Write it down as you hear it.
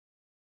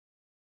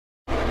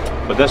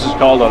but this is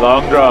called a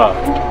long draw.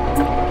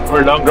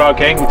 We're long draw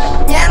kings.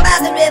 Down by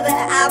the river,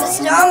 I was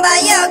drawn by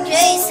your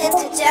grace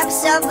into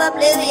depths of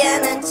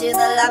oblivion, into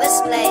the lover's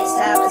place.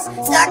 I was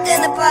stuck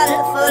in a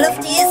puddle full of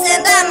tears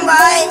and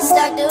unwise,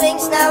 stuck doing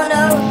snow,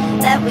 no,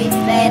 that we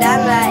played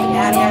unlike,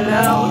 and you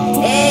know,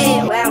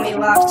 hey, when we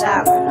walked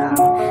on the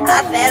lawn,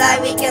 I feel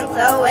like we can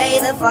throw away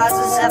the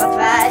forces of a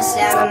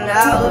past, and I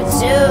know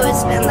too,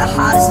 it's been the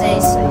hardest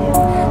days for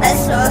you.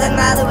 Let's throw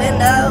them out the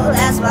window,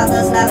 that's what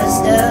those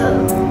lovers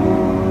do.